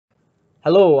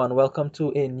Hello and welcome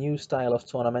to a new style of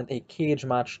tournament, a cage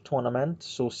match tournament.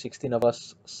 So 16 of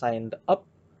us signed up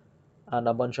and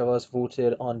a bunch of us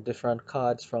voted on different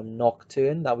cards from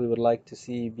Nocturne that we would like to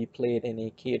see be played in a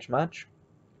cage match.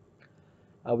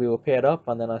 We were paired up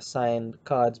and then assigned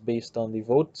cards based on the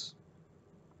votes.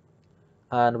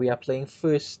 And we are playing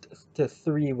first to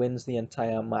three wins the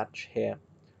entire match here.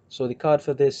 So the card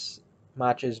for this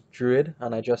match is Druid,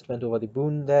 and I just went over the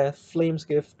boon there: Flames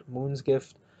Gift, Moon's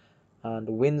Gift, and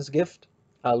Wind's Gift.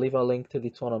 I'll leave a link to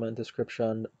the tournament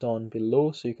description down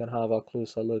below so you can have a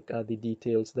closer look at the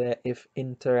details there if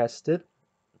interested.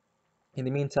 In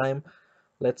the meantime,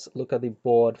 let's look at the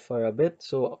board for a bit.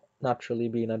 So naturally,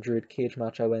 being a Druid cage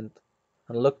match, I went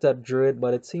and looked at Druid,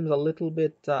 but it seems a little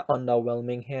bit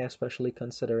underwhelming here, especially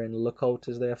considering Lookout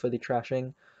is there for the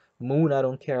trashing. Moon I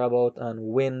don't care about, and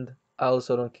Wind I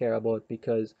also don't care about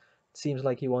because it seems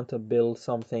like you want to build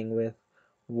something with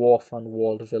Wharf and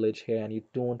Walled Village here, and you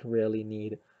don't really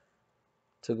need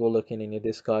to go looking in your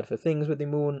discard for things with the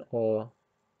Moon or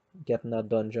getting a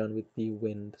dungeon with the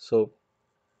Wind. So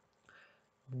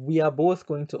we are both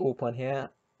going to open here.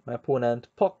 My opponent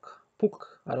Puck,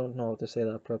 I don't know how to say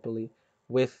that properly,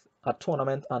 with a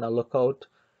tournament and a lookout.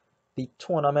 The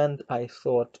tournament I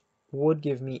thought would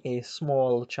give me a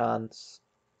small chance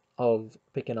of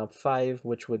picking up 5,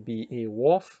 which would be a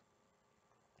wharf.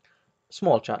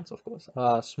 Small chance, of course,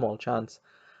 small chance,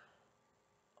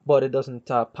 but it doesn't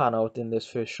pan out in this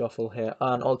first shuffle here.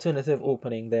 An alternative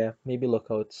opening there, maybe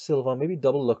lookout silver, maybe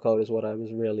double lookout is what I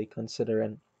was really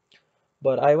considering.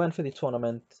 But I went for the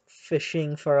tournament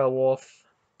fishing for a wharf.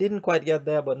 Didn't quite get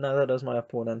there, but neither does my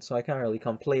opponent, so I can't really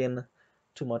complain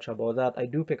too much about that. I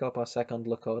do pick up a second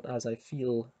lookout as I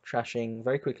feel trashing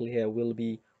very quickly here will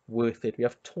be worth it. We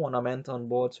have tournament on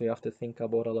board, so you have to think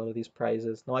about a lot of these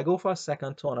prizes. Now I go for a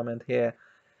second tournament here.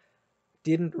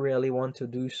 Didn't really want to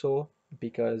do so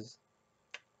because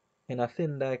in a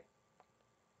thin deck,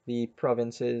 the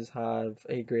provinces have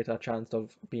a greater chance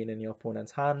of being in your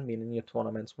opponent's hand, meaning your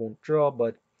tournaments won't draw,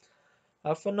 but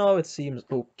for now, it seems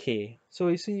okay. So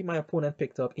you see my opponent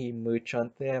picked up a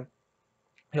merchant there.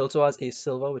 He also has a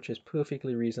silver, which is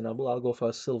perfectly reasonable. I'll go for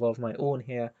a silver of my own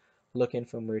here, looking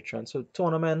for merchants. So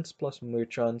tournaments plus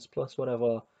merchants plus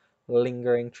whatever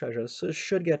lingering treasures. So it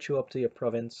should get you up to your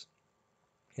province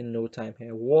in no time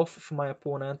here. Wharf for my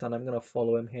opponent, and I'm going to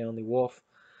follow him here on the wharf.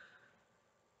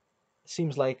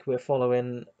 Seems like we're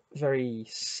following very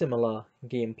similar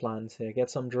game plans here. Get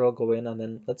some draw going, and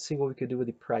then let's see what we could do with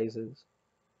the prizes.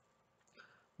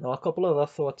 Now, a couple of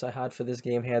other thoughts I had for this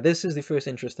game here. This is the first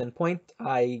interesting point.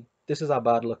 This is a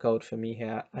bad lookout for me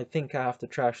here. I think I have to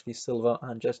trash the silver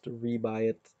and just rebuy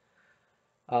it.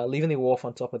 Leaving the Wharf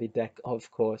on top of the deck, of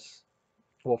course.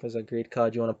 Wharf is a great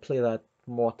card. You want to play that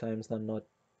more times than not.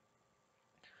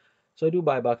 So I do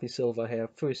buy back the silver here.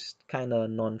 First kind of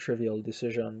non-trivial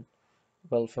decision.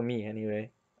 Well, for me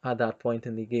anyway, at that point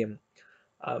in the game.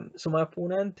 So my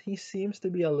opponent, he seems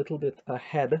to be a little bit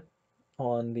ahead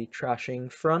on the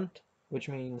trashing front, which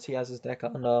means he has his deck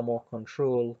under more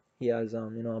control. He has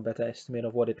a better estimate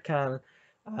of what it can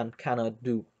and cannot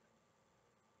do.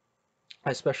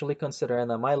 Especially considering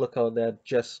that my lookout there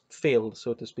just failed,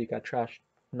 so to speak. I trashed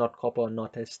not copper,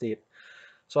 not estate.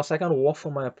 So a second war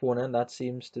for my opponent, that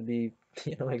seems to be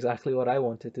exactly what I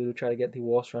wanted to do. Try to get the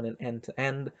wars running end to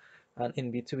end. And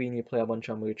in between, you play a bunch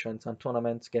of merchants and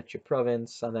tournaments, get your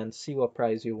province, and then see what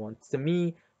prize you want. To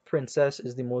me, Princess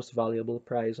is the most valuable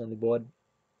prize on the board.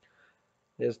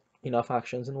 There's enough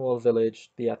actions in Wall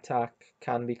Village. The attack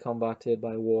can be combated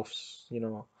by Wolf's,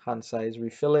 hand size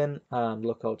refilling and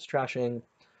Lookout's trashing.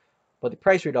 But the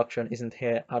price reduction isn't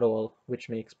here at all, which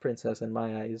makes Princess, in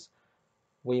my eyes,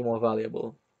 way more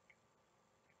valuable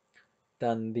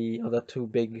than the other two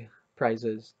big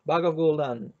prizes. Bag of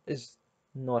Gold is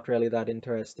not really that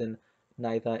interesting.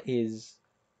 Neither is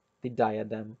the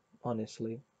diadem,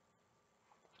 honestly.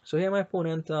 So here my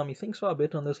opponent, he thinks for a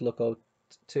bit on this lookout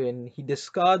turn. He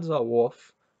discards a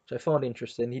wharf, which I found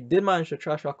interesting. He did manage to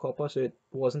trash a copper, so it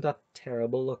wasn't a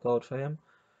terrible lookout for him.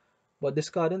 But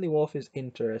discarding the wharf is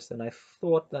interesting. I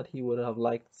thought that he would have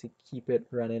liked to keep it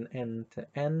running end to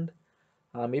end.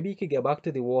 Maybe he could get back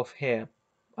to the wharf here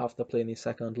after playing his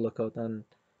second lookout, and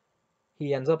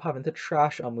he ends up having to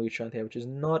trash a merchant here, which is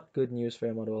not good news for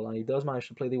him at all. And he does manage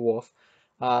to play the wharf.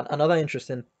 Another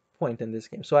interesting point in this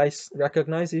game. So I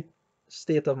recognize the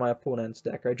state of my opponent's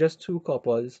deck, right? Just two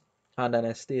coppers and an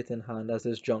estate in hand as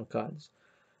his junk cards.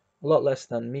 A lot less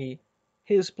than me.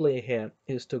 His play here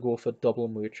is to go for double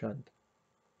merchant.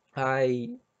 I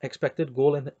expected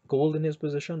gold in his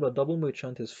position, but double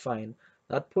merchant is fine.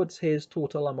 That puts his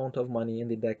total amount of money in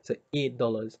the deck to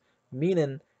 $8,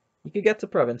 meaning He could get to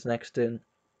province next turn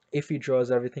if he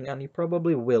draws everything, and he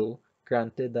probably will,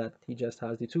 granted that he just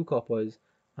has the 2 coppers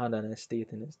and an estate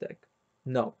in his deck.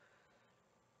 Now,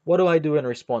 what do I do in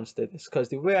response to this? Because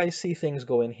the way I see things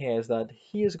going here is that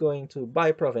he is going to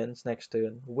buy province next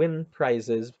turn, win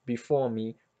prizes before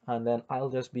me, and then I'll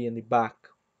just be in the back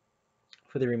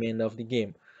for the remainder of the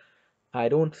game. I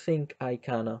don't think I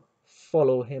can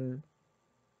follow him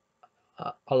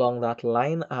along that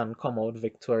line and come out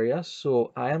victorious,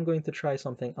 so I am going to try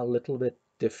something a little bit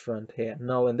different here.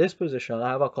 Now, in this position, I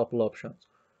have a couple options.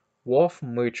 Wharf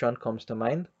Merchant comes to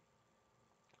mind.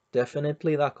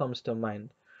 Definitely that comes to mind.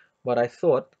 But I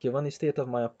thought, given the state of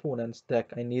my opponent's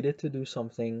deck, I needed to do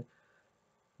something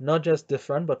not just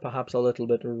different, but perhaps a little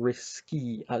bit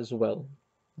risky as well.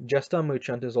 Jester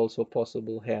Merchant is also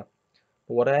possible here.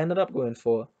 But what I ended up going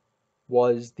for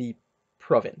was the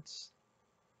province.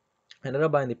 I ended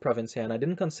up buying the province here, and I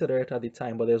didn't consider it at the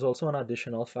time, but there's also an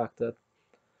additional factor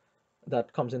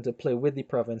that comes into play with the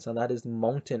province, and that is the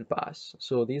mountain pass.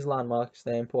 So these landmarks,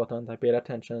 they're important. I paid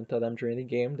attention to them during the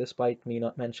game, despite me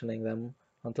not mentioning them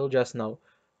until just now.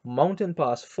 Mountain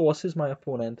pass forces my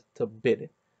opponent to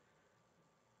bid,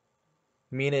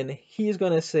 meaning he's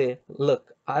going to say,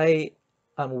 look, I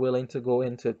am willing to go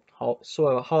into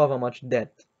however much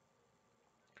debt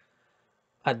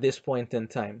at this point in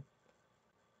time.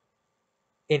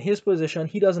 In his position,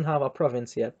 he doesn't have a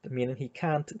province yet, meaning he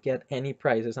can't get any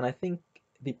prizes, and I think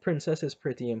the princess is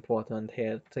pretty important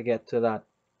here to get to that.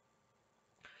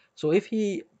 So if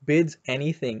he bids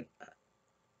anything,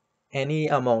 any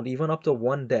amount, even up to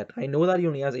 1 debt, I know that he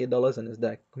only has $8 in his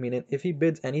deck, meaning if he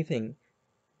bids anything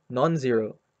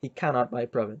non-zero, he cannot buy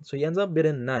province. So he ends up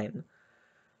bidding 9,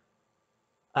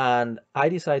 and I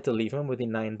decide to leave him with the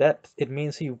 9 debt. It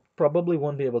means he probably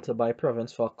won't be able to buy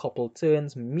province for a couple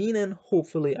turns, meaning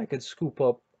hopefully I could scoop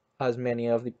up as many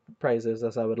of the prizes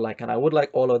as I would like, and I would like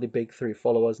all of the big 3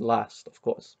 followers last, of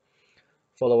course.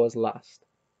 Followers last.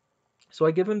 So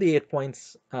I give him the 8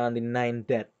 points and the 9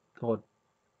 debt, or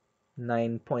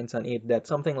 9 points and 8 debt,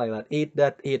 something like that. 8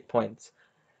 debt, 8 points.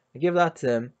 I give that to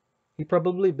him. He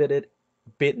probably bid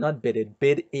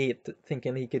 8,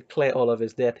 thinking he could clear all of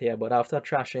his debt here, but after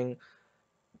trashing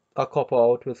a copper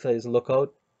out with his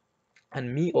lookout,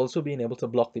 and me also being able to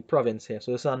block the province here.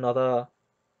 So it's another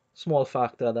small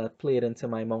factor that played into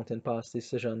my mountain pass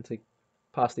decision to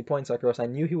pass the points across. I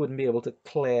knew he wouldn't be able to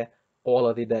clear all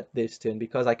of the debt this turn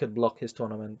because I could block his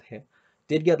tournament here.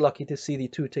 Did get lucky to see the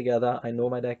 2 together. I know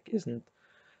my deck isn't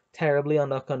terribly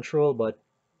under control, but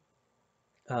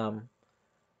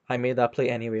I made that play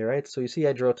anyway, right? So you see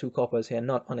I draw 2 coppers here,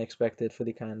 not unexpected for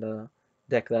the kind of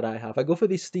deck that I have. I go for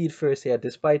the steed first here,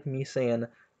 despite me saying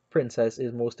princess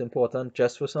is most important,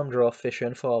 just for some draw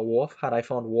fishing for a wharf. Had I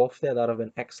found wharf there, that would have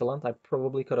been excellent. I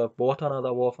probably could have bought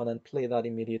another wharf and then play that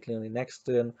immediately on the next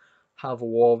turn, have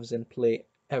wharves in play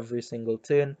every single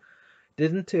turn.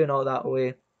 Didn't turn out that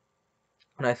way,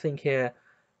 and I think here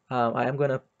I am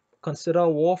going to consider a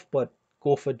wharf, but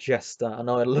go for jester. I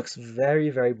know it looks very,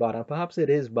 very bad, and perhaps it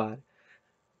is bad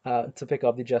to pick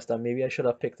up the jester. Maybe I should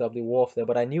have picked up the wharf there,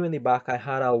 but I knew in the back I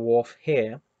had a wharf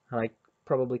here, and I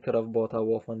probably could have bought a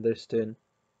wharf on this turn.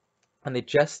 And the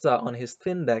jester on his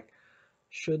thin deck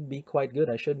should be quite good.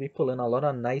 I should be pulling a lot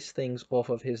of nice things off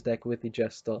of his deck with the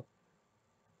jester.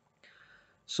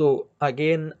 So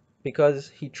again, because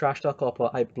he trashed a copper,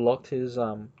 I blocked his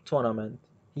tournament.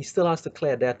 He still has to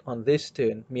clear that on this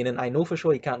turn, meaning I know for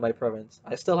sure he can't buy province.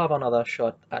 I still have another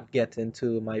shot at getting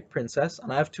to my princess,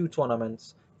 and I have 2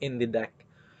 tournaments in the deck.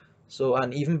 So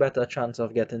an even better chance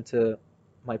of getting to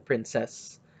my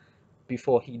princess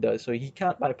before he does. So he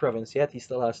can't buy province yet. He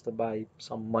still has to buy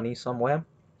some money somewhere.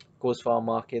 Goes for a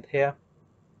market here,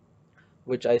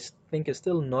 which I think is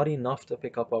still not enough to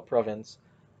pick up a province.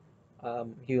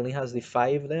 He only has the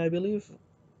 5 there, I believe.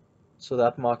 So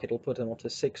that market will put him up to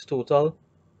 6 total.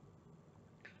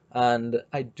 And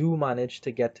I do manage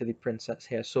to get to the princess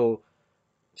here. So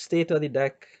state of the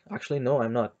deck, actually no,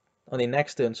 I'm not. On the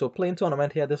next turn, so playing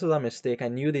tournament here, this is a mistake. I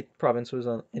knew the province was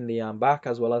in the back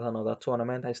as well as another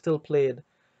tournament. I still played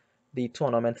the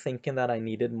tournament thinking that I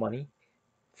needed money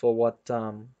for what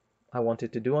I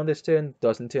wanted to do on this turn.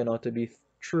 Doesn't turn out to be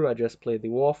true. I just played the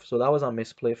wharf, so that was a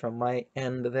misplay from my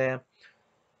end there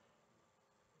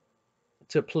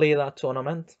to play that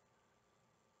tournament.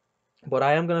 But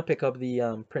I am going to pick up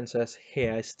the princess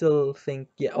here. I still think,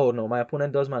 yeah, oh no, my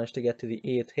opponent does manage to get to the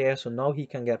 8 here, so now he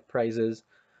can get prizes.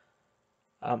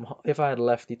 If I had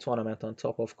left the tournament on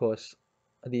top, of course,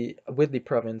 with the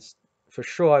province, for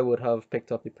sure I would have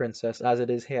picked up the princess. As it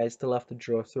is here, I still have to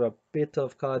draw through a bit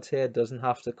of cards here. It doesn't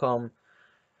have to come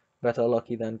better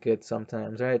lucky than good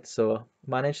sometimes, right? So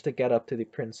managed to get up to the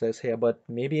princess here, but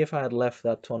maybe if I had left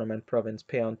that tournament province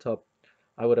pair on top,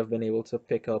 I would have been able to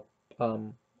pick up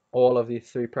um, all of the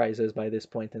three prizes by this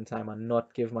point in time and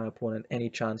not give my opponent any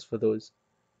chance for those.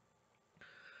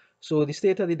 So the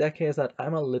state of the deck here is that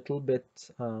I'm a little bit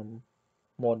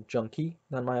more junky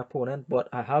than my opponent, but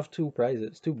I have two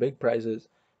prizes, two big prizes,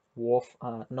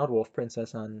 not Wharf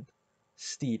Princess and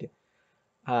Steed.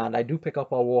 And I do pick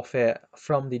up a Warfare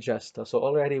from the Jester, so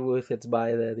already worth its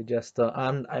buy there, the Jester,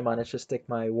 and I managed to stick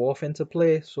my Wharf into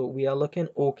play, so we are looking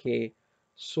okay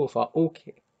so far,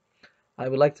 okay. I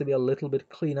would like to be a little bit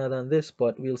cleaner than this,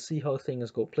 but we'll see how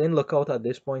things go. Playing Lookout at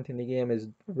this point in the game is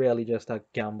really just a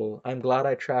gamble. I'm glad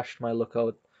I trashed my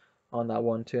Lookout on that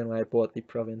one turn where I bought the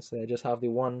province there. I just have the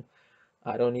one.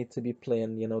 I don't need to be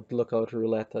playing, Lookout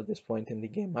roulette at this point in the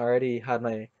game. I already had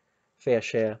my fair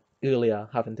share earlier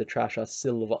having to trash a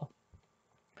silver.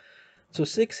 So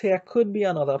 6 here could be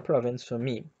another province for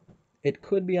me. It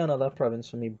could be another province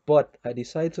for me, but I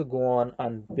decide to go on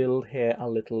and build here a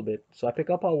little bit. So I pick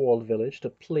up a walled village to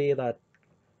play that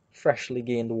freshly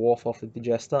gained wharf of the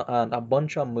digester and a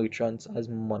bunch of merchants as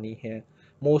money here.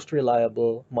 Most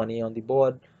reliable money on the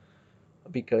board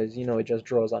because, it just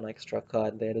draws an extra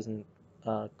card there, doesn't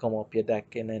come up your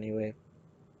deck in any way.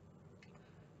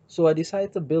 So I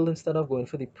decided to build instead of going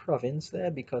for the province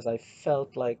there because I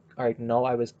felt like, all right, now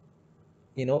I was,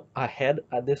 ahead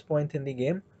at this point in the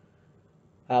game.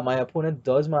 My opponent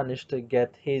does manage to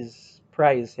get his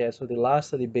prize here. So the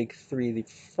last of the big three, the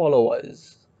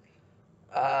followers.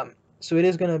 So it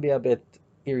is going to be a bit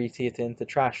irritating to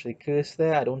trash the curse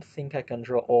there. I don't think I can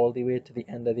draw all the way to the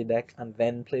end of the deck and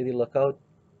then play the lookout.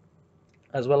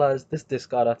 As well as this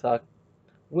discard attack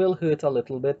will hurt a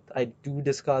little bit. I do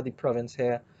discard the province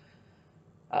here.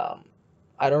 Um,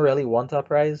 I don't really want a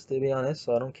prize, to be honest,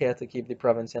 so I don't care to keep the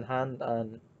province in hand,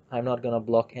 and I'm not going to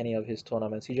block any of his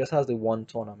tournaments. He just has the one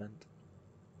tournament.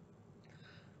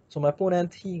 So my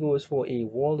opponent, he goes for a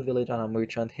walled village and a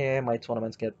merchant here. My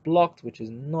tournaments get blocked, which is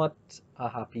not a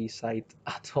happy sight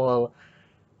at all.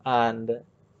 And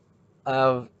I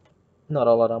have not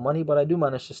a lot of money, but I do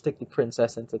manage to stick the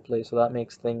princess into play, so that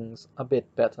makes things a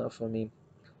bit better for me.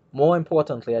 More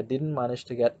importantly, I didn't manage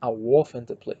to get a wharf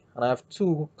into play, and I have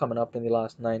two coming up in the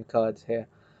last 9 cards here.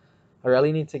 I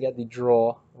really need to get the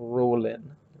draw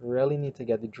rolling. Really need to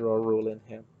get the draw rolling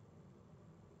here.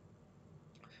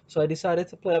 So I decided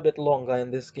to play a bit longer in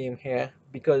this game here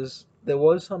because there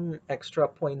was some extra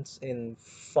points in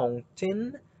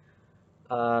Fountain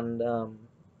and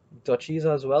Duchies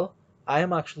as well. I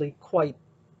am actually quite,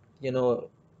 you know,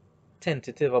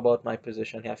 tentative about my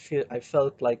position here. I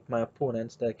felt like my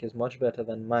opponent's deck is much better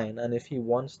than mine, and if he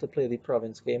wants to play the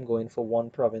province game, going for one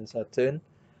province a turn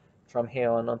from here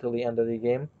on until the end of the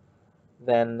game,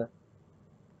 then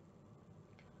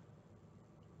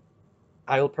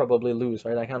I'll probably lose,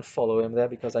 right? I can't follow him there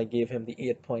because I gave him the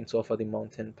 8 points off of the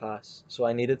mountain pass. So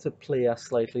I needed to play a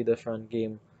slightly different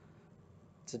game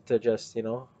to just,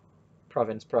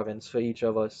 province for each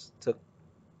of us to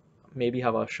maybe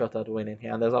have a shot at winning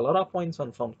here. And there's a lot of points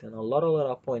on Fountain, a lot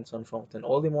of points on Fountain.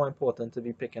 All the more important to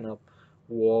be picking up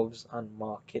wharves and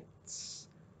markets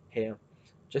here,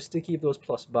 just to keep those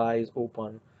plus buys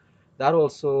open. That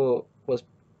also was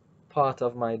part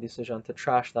of my decision to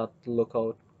trash that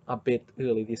lookout a bit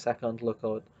early, the second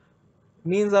lookout.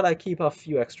 Means that I keep a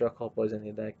few extra coppers in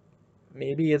the deck.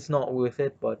 Maybe it's not worth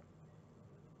it, but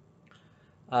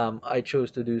I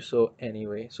chose to do so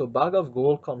anyway. So Bag of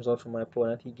Gold comes out from my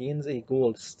opponent. He gains a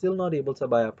gold, still not able to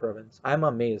buy a province. I'm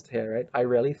amazed here, right? I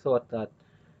really thought that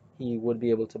he would be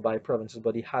able to buy provinces,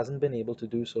 but he hasn't been able to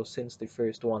do so since the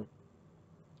first one.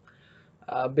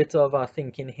 A bit of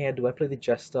thinking here, do I play the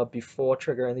Jester before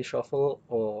triggering the shuffle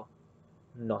or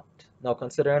not? Now,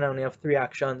 considering I only have 3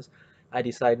 actions, I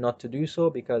decide not to do so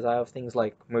because I have things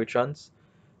like merchants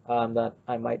that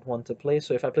I might want to play.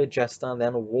 So if I play Jester and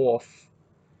then Wharf,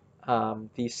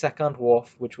 the second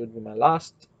Wharf, which would be my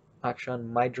last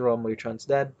action, might draw Merchant's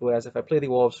Dead. Whereas if I play the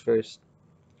Wharves first,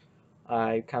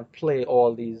 I can play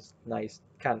all these nice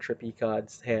cantrippy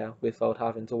cards here without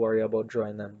having to worry about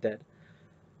drawing them dead.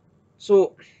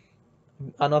 So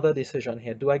another decision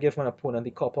here. Do I give my opponent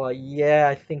the copper? Yeah,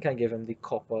 I think I give him the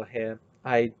copper here.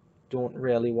 I don't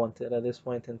really want it at this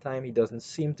point in time. He doesn't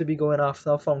seem to be going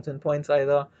after fountain points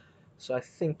either. So I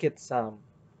think it's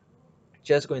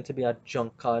just going to be a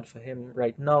junk card for him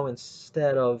right now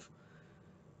instead of,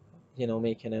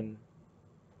 making him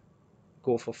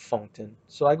go for fountain.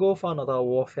 So I go for another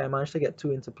warfare. I managed to get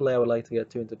 2 into play. I would like to get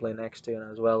 2 into play next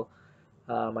turn as well.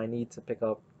 I need to pick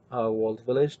up a walled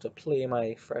village to play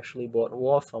my freshly bought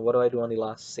wharf. And what do I do on the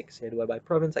last 6 here? Do I buy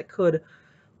province? I could,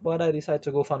 but I decided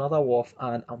to go for another wharf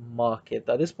and a market.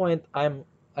 At this point, I'm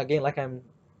again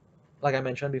like I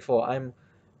mentioned before, I'm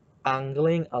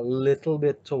angling a little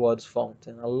bit towards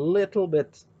fountain, a little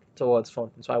bit towards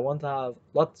fountain. So I want to have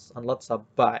lots and lots of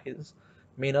buys.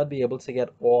 May not be able to get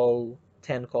all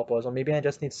 10 coppers, or maybe I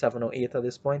just need 7 or 8 at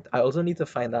this point. I also need to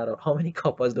find out how many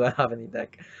coppers do I have in the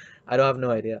deck. I don't have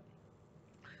no idea.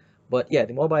 But yeah,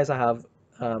 the more buys I have,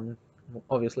 um,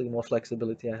 obviously the more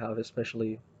flexibility I have,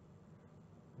 especially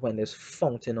when there's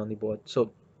fountain on the board.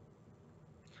 So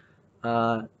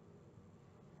uh,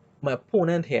 my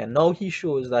opponent here, now he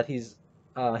shows that his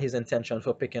intention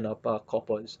for picking up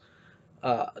coppers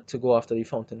to go after the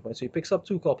fountain point. So he picks up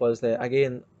 2 coppers there.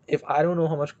 Again, if I don't know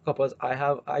how much coppers I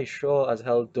have, I sure as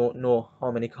hell don't know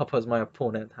how many coppers my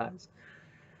opponent has.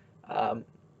 Um,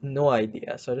 no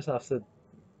idea. So I just have to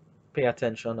pay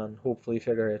attention and hopefully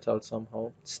figure it out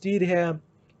somehow. Steed here,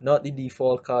 not the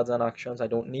default cards and actions. I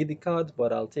don't need the cards,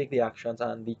 but I'll take the actions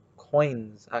and the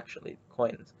coins, actually,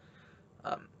 coins.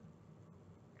 Um,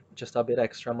 just a bit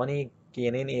extra money,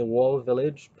 gaining a wall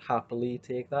village, happily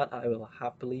take that. I will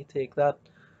happily take that.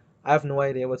 I have no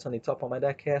idea what's on the top of my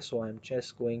deck here, so I'm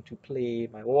just going to play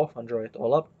my Wharf and draw it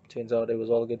all up. Turns out it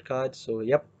was all good cards, so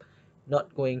yep.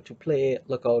 Not going to play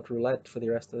Lookout Roulette for the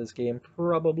rest of this game,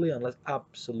 probably, unless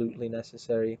absolutely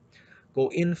necessary. Go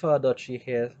in for a Duchy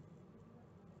here,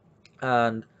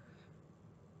 and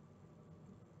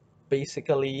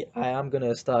basically I am going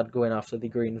to start going after the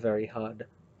green very hard.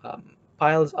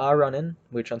 Piles are running,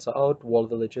 merchants are out, wall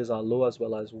villages are low as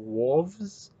well as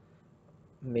wharves.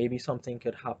 Maybe something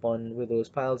could happen with those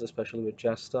piles, especially with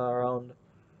Jester around.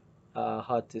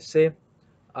 Hard to say.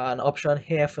 An option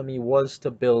here for me was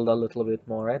to build a little bit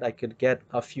more, right? I could get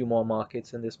a few more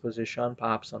markets in this position,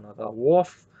 perhaps another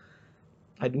wharf.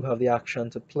 I do have the action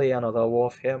to play another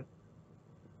wharf here,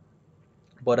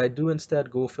 but I do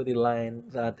instead go for the line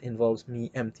that involves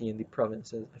me emptying the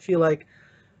provinces. I feel like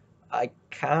I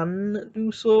can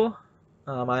do so.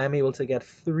 I am able to get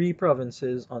 3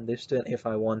 provinces on this turn if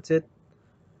I want it.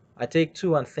 I take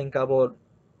 2 and think about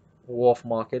wharf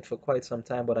market for quite some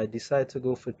time, but I decide to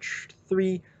go for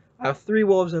 3. I have 3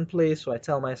 wharves in place, so I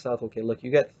tell myself, okay, look, you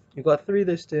got 3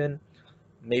 this turn.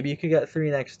 Maybe you could get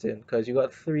 3 next turn, because you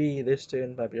got 3 this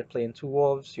turn by playing 2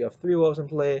 wharves. You have 3 wharves in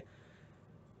play,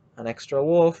 an extra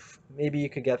wharf. Maybe you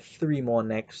could get 3 more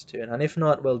next turn, and if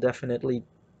not, well, definitely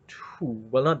 2.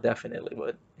 Well, not definitely,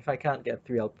 but if I can't get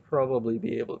 3, I'll probably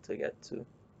be able to get 2.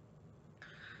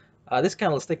 This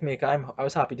candlestick maker, I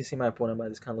was happy to see my opponent buy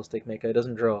this candlestick maker. It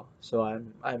doesn't draw, so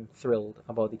I'm thrilled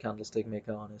about the candlestick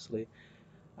maker, honestly.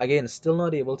 Again, still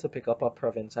not able to pick up a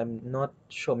province. I'm not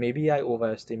sure. Maybe I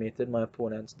overestimated my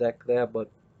opponent's deck there, but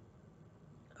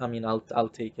I mean, I'll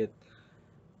take it.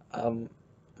 Um,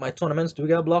 my tournaments do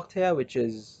get blocked here, which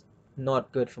is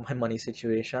not good for my money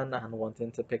situation and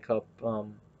wanting to pick up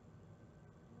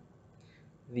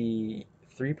the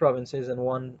 3 provinces in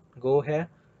one go here.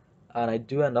 And I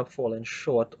do end up falling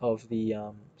short of the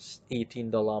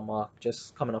 $18 mark,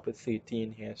 just coming up with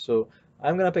 13 here. So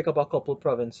I'm gonna pick up a couple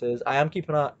provinces. I am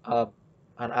keeping an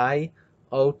eye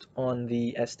out on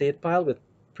the estate pile with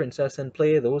Princess in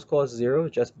play. Those cost 0,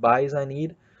 just buys I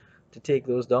need to take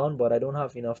those down, but I don't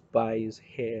have enough buys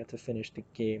here to finish the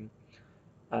game.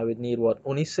 I would need what,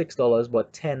 only $6,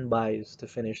 but 10 buys to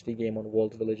finish the game on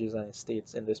walled villages and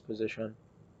estates in this position.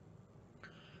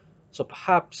 So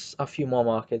perhaps a few more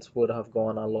markets would have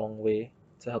gone a long way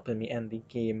to helping me end the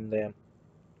game there.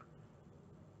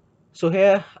 So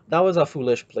here, that was a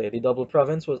foolish play. The double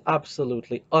province was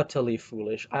absolutely, utterly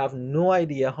foolish. I have no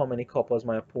idea how many coppers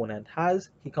my opponent has.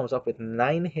 He comes up with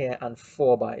 9 here and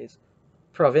 4 buys.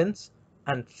 Province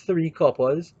and 3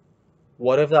 coppers.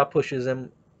 What if that pushes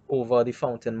him over the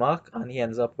fountain mark and he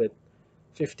ends up with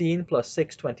 15 plus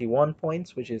 6, 21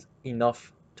 points, which is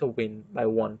enough to win by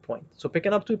 1 point. So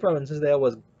picking up 2 provinces there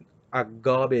was a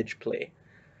garbage play.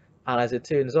 And as it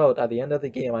turns out, at the end of the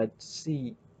game, I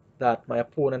see that my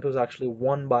opponent was actually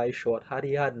 1 buy short. Had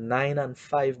he had 9 and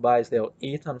 5 buys there, or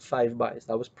 8 and 5 buys,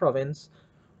 that was province,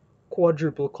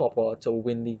 quadruple copper to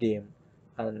win the game.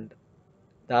 And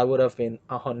that would have been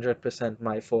 100%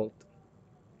 my fault.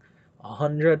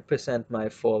 100% my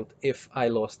fault if I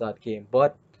lost that game.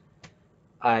 But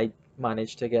I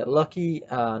managed to get lucky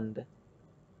and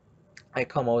I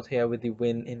come out here with the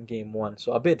win in game 1.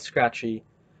 So a bit scratchy,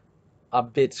 a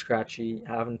bit scratchy.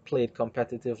 I haven't played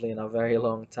competitively in a very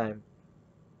long time.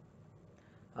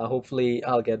 Hopefully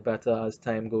I'll get better as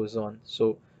time goes on.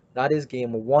 So that is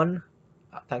game 1.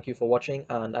 Thank you for watching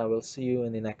and I will see you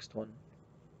in the next one.